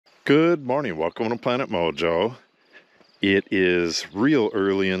Good morning, welcome to Planet Mojo. It is real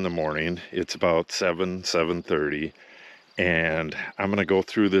early in the morning. It's about 7:30, and I'm going to go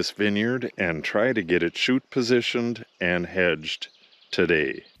through this vineyard and try to get it shoot positioned and hedged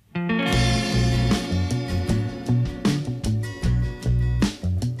today.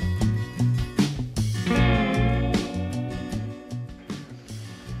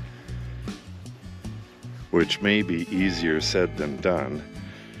 Which may be easier said than done.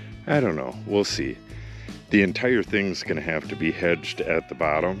 I don't know, we'll see. The entire thing's going to have to be hedged at the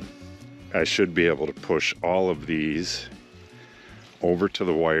bottom. I should be able to push all of these over to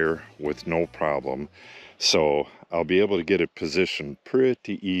the wire with no problem. So I'll be able to get it positioned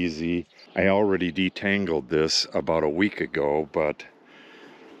pretty easy. I already detangled this about a week ago, but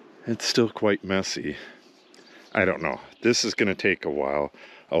it's still quite messy. I don't know. This is going to take a while.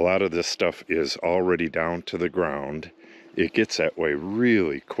 A lot of this stuff is already down to the ground. It gets that way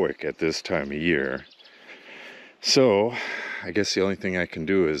really quick at this time of year. So I guess the only thing I can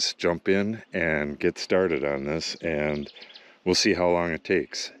do is jump in and get started on this, and we'll see how long it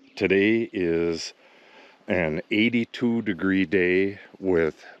takes. Today is an 82-degree day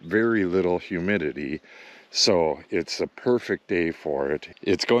with very little humidity, so it's a perfect day for it.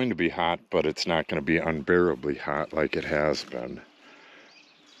 It's going to be hot, but it's not going to be unbearably hot like it has been.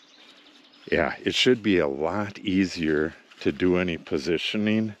 Yeah, it should be a lot easier to do any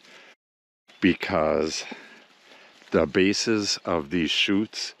positioning because the bases of these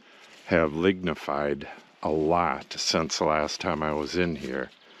shoots have lignified a lot since the last time I was in here.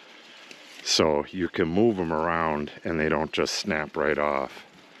 So you can move them around and they don't just snap right off.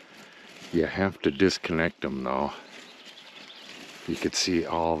 You have to disconnect them though. You can see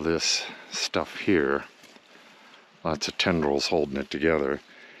all this stuff here. Lots of tendrils holding it together.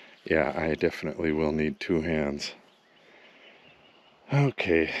 Yeah, I definitely will need two hands.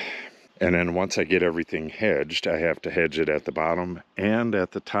 Okay, and then once I get everything hedged, I have to hedge it at the bottom and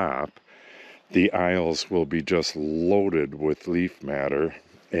at the top. The aisles will be just loaded with leaf matter,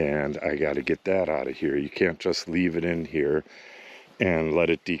 and I got to get that out of here. You can't just leave it in here and let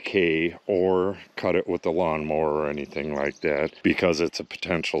it decay or cut it with a lawnmower or anything like that, because it's a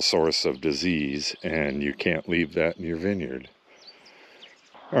potential source of disease and you can't leave that in your vineyard.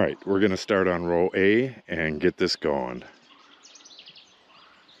 All right, we're going to start on row A and get this going.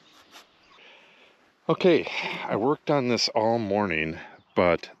 Okay, I worked on this all morning,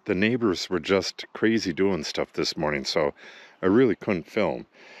 but the neighbors were just crazy doing stuff this morning, so I really couldn't film.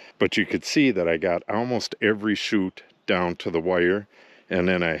 But you could see that I got almost every shoot down to the wire, and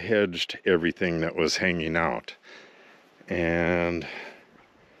then I hedged everything that was hanging out. And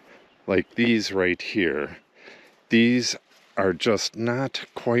like these right here, these are just not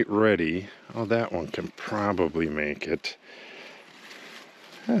quite ready. Oh, that one can probably make it.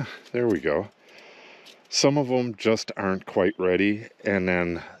 There we go. Some of them just aren't quite ready, and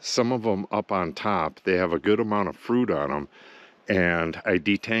then some of them up on top, they have a good amount of fruit on them, and I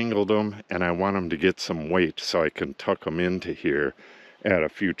detangled them, and I want them to get some weight so I can tuck them into here at a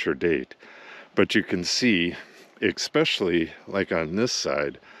future date. But you can see, especially like on this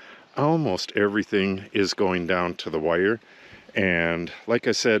side, almost everything is going down to the wire. And like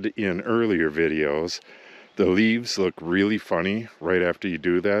I said in earlier videos, the leaves look really funny right after you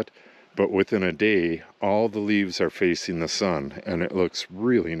do that. But within a day, all the leaves are facing the sun, and it looks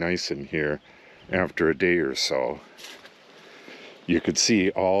really nice in here after a day or so. You could see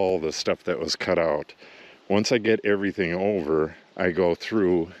all the stuff that was cut out. Once I get everything over, I go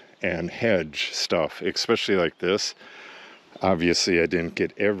through and hedge stuff, especially like this. Obviously, I didn't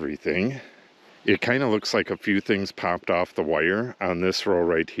get everything. It kind of looks like a few things popped off the wire on this row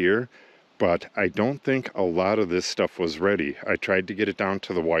right here, but I don't think a lot of this stuff was ready. I tried to get it down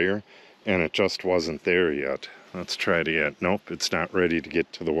to the wire, and it just wasn't there yet. Let's try it again. Nope, it's not ready to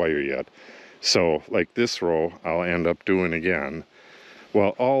get to the wire yet. So, like this row, I'll end up doing again. Well,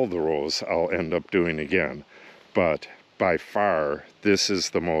 all the rows I'll end up doing again. But by far, this is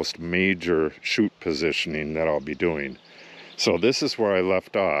the most major shoot positioning that I'll be doing. So this is where I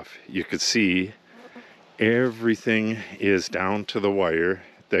left off. You could see everything is down to the wire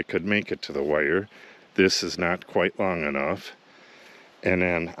that could make it to the wire. This is not quite long enough. And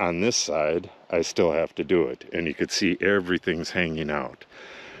then on this side, I still have to do it. And you could see everything's hanging out.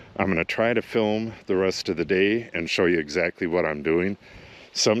 I'm going to try to film the rest of the day and show you exactly what I'm doing.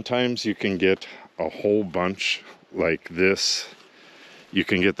 Sometimes you can get a whole bunch like this. You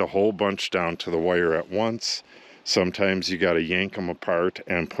can get the whole bunch down to the wire at once. Sometimes you got to yank them apart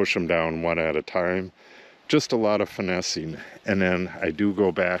and push them down one at a time. Just a lot of finessing. And then I do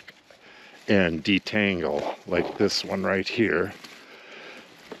go back and detangle, like this one right here.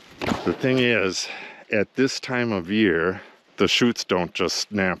 The thing is, at this time of year, the shoots don't just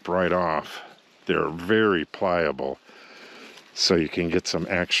snap right off. They're very pliable, so you can get some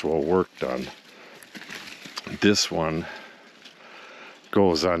actual work done. This one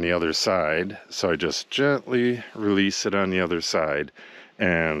goes on the other side, so I just gently release it on the other side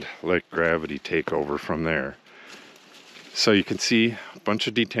and let gravity take over from there. So you can see a bunch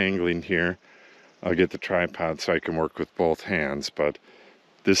of detangling here. I'll get the tripod so I can work with both hands, but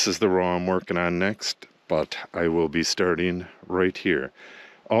this is the row I'm working on next, but I will be starting right here.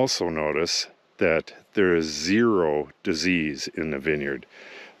 Also notice that there is 0 disease in the vineyard.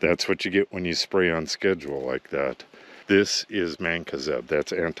 That's what you get when you spray on schedule like that. This is mancozeb,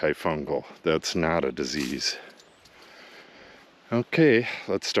 that's antifungal. That's not a disease. Okay,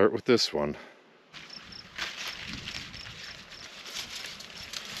 let's start with this one.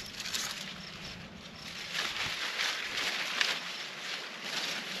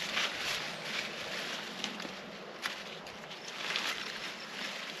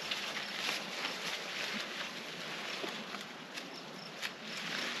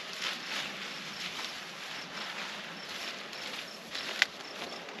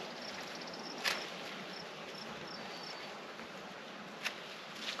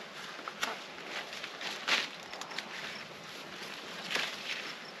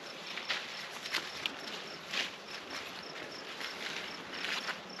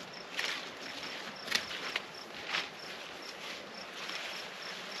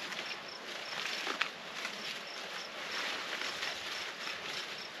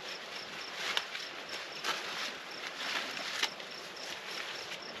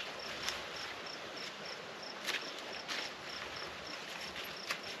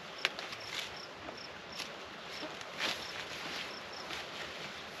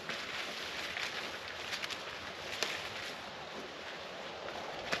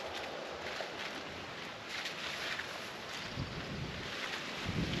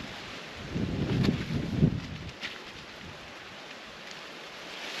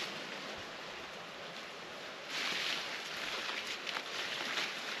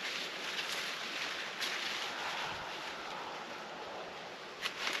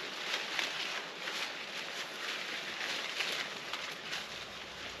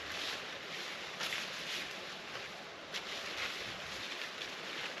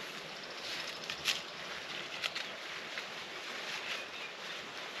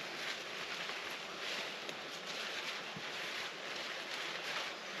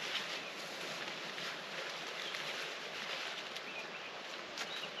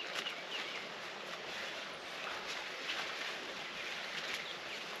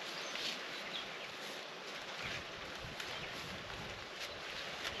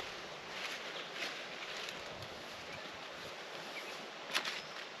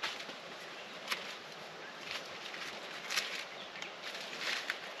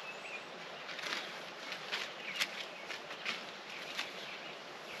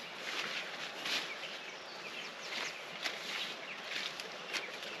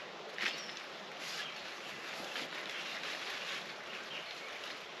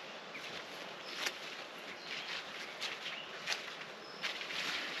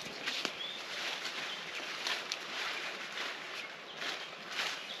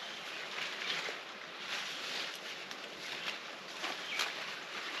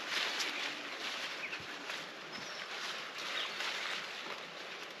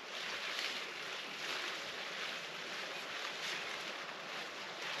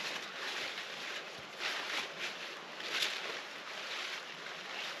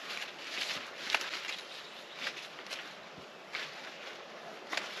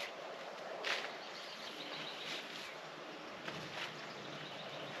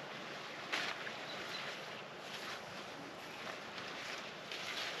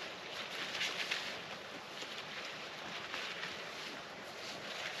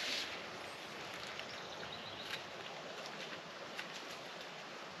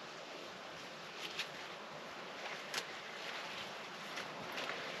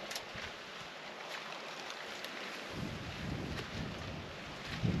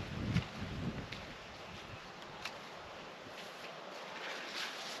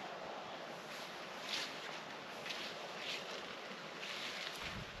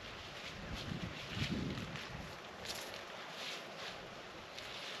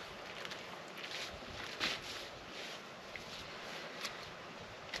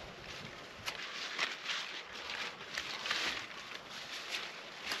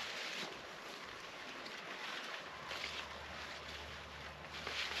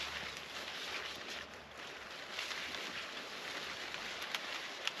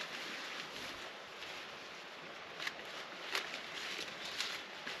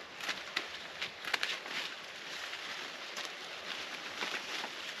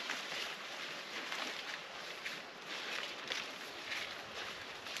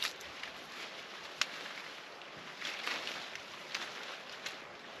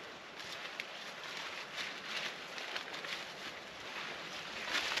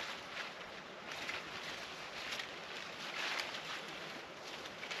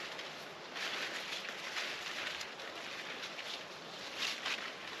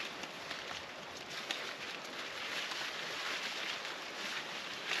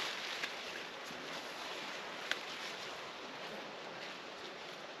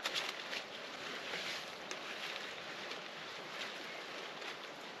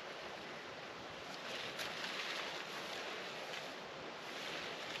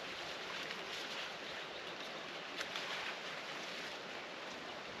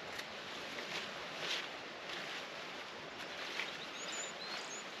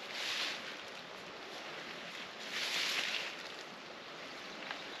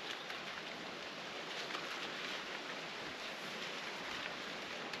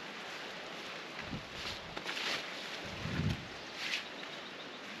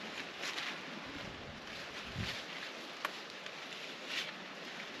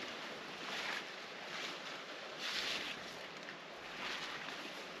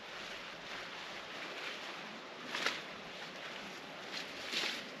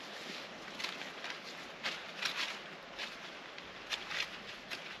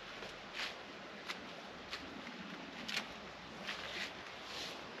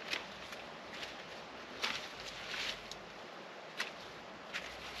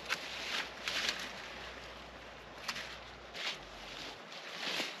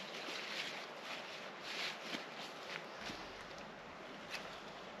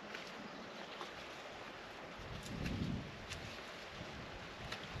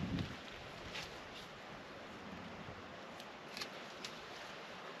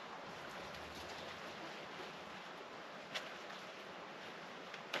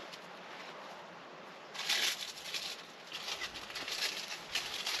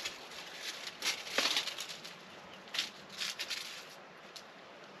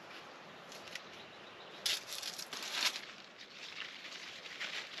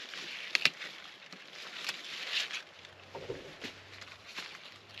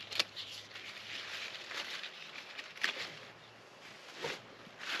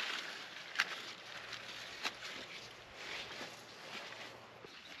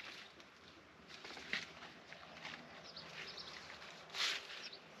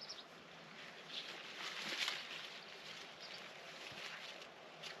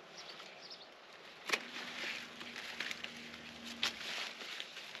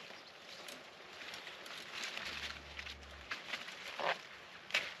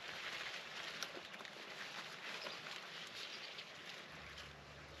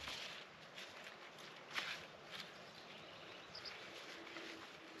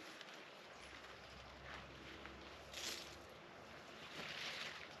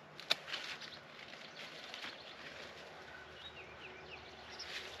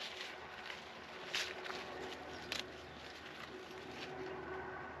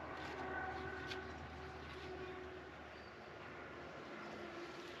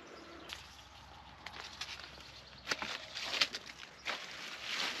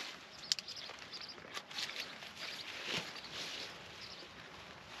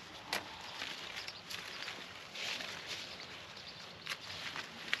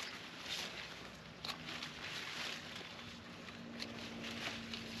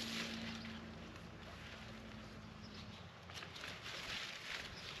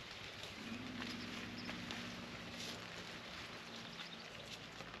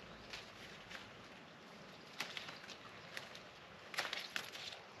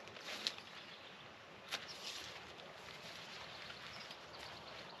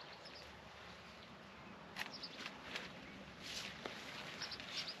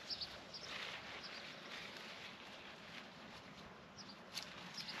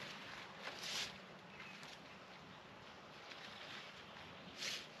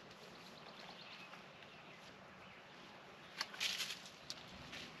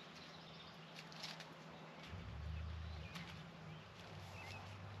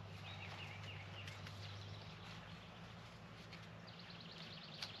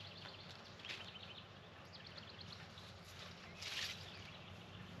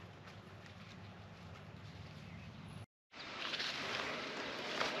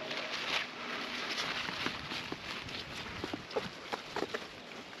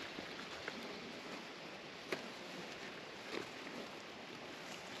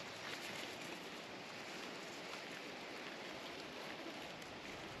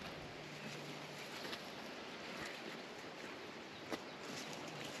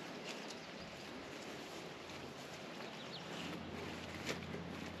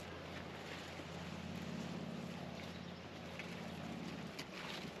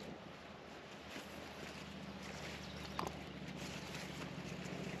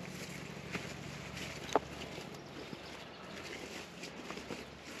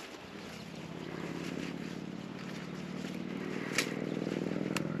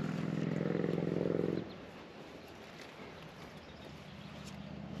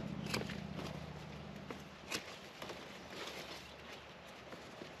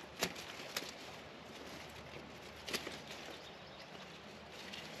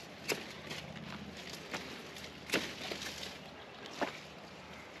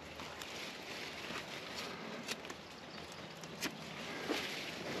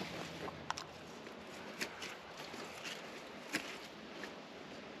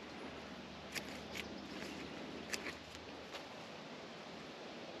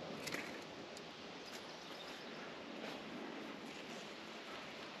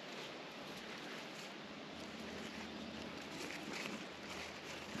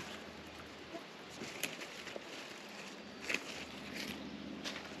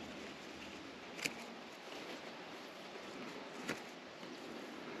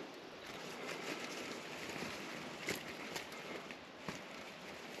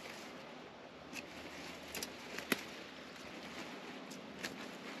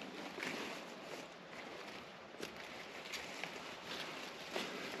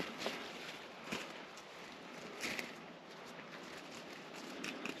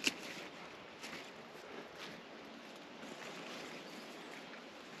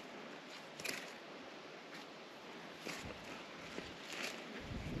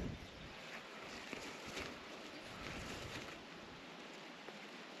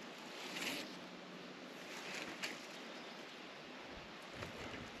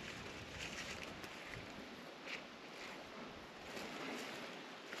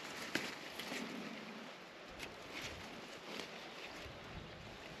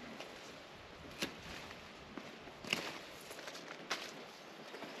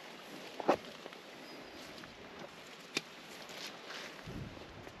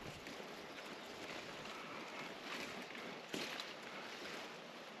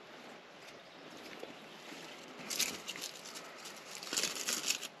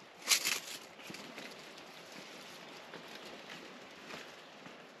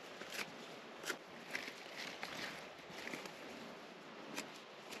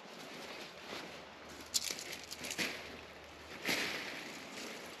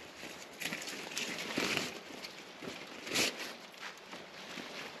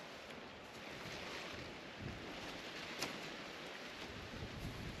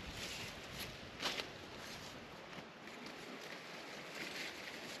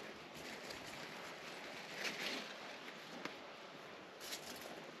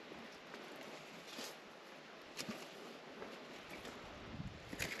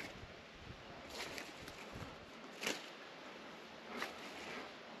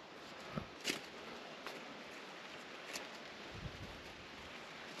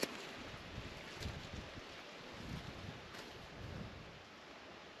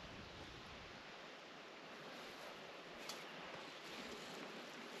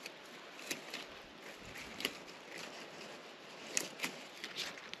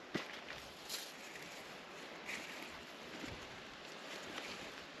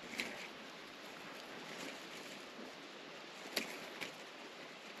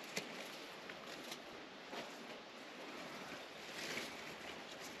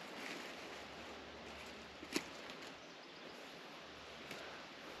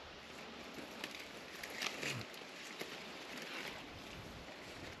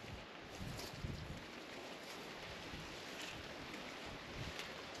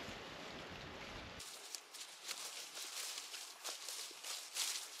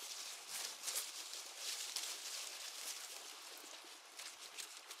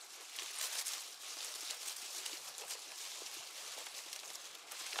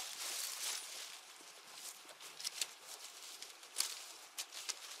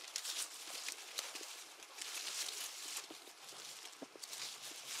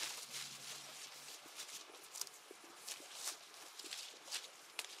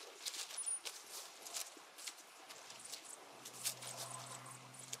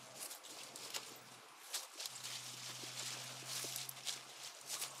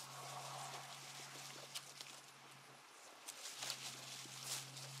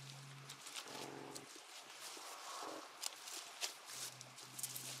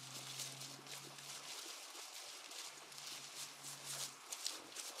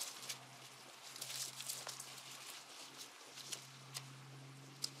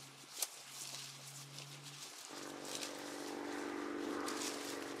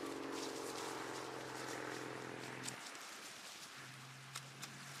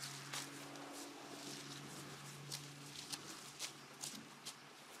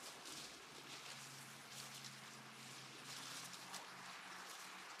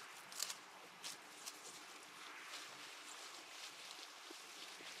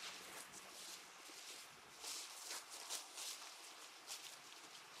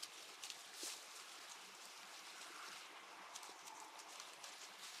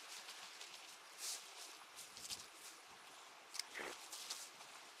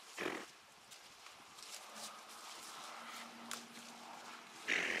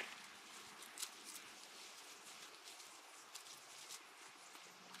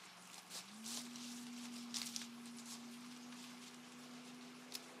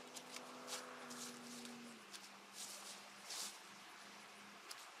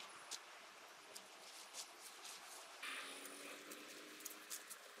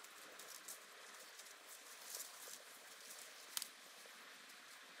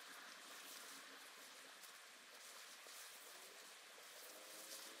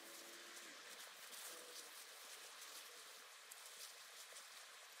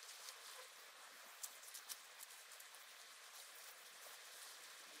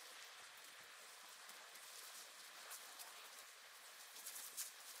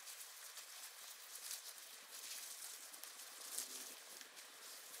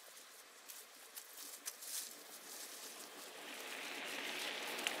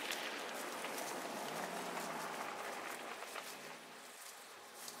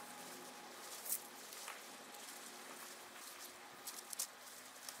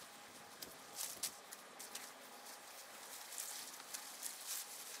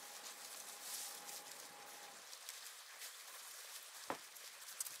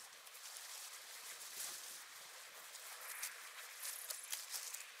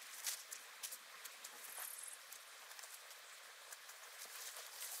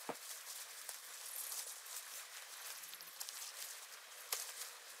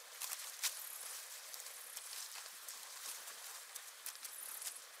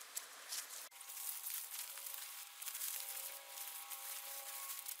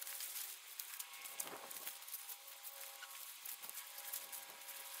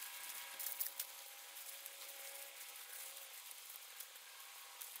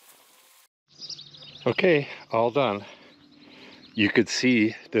 Okay, all done. You could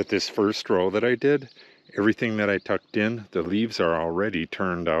see that this first row that I did, everything that I tucked in, the leaves are already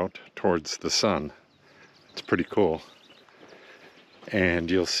turned out towards the sun. It's pretty cool.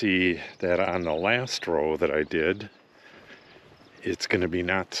 And you'll see that on the last row that I did, it's going to be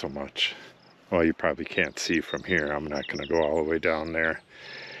not so much. Well, you probably can't see from here. I'm not going to go all the way down there.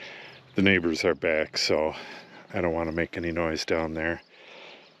 The neighbors are back, so I don't want to make any noise down there.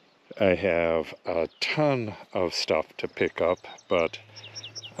 I have a ton of stuff to pick up, but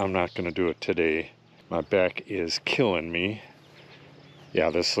I'm not going to do it today. My back is killing me.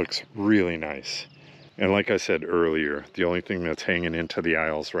 Yeah, this looks really nice. And like I said earlier, the only thing that's hanging into the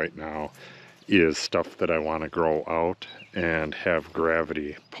aisles right now is stuff that I want to grow out and have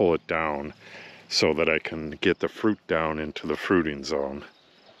gravity pull it down so that I can get the fruit down into the fruiting zone.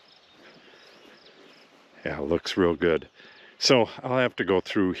 Yeah, it looks real good. So I'll have to go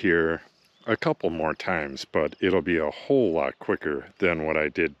through here a couple more times, but it'll be a whole lot quicker than what I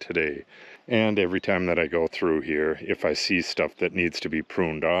did today. And every time that I go through here, if I see stuff that needs to be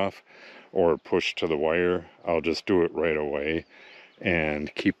pruned off or pushed to the wire, I'll just do it right away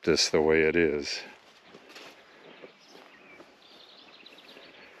and keep this the way it is.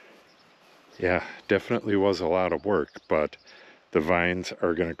 Yeah, definitely was a lot of work, but the vines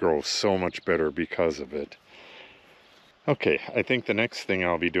are going to grow so much better because of it. Okay, I think the next thing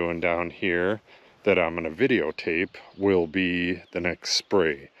I'll be doing down here that I'm going to videotape will be the next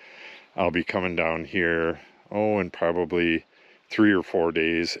spray. I'll be coming down here, in probably 3 or 4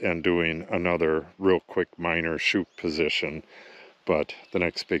 days and doing another real quick minor shoot position. But the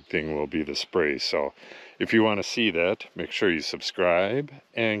next big thing will be the spray. So if you want to see that, make sure you subscribe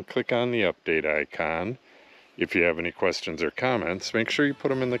and click on the update icon. If you have any questions or comments, make sure you put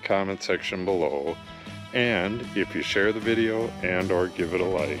them in the comment section below. And if you share the video and or give it a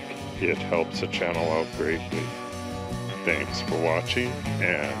like, it helps the channel out greatly. Thanks for watching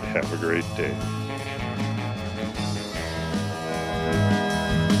and have a great day.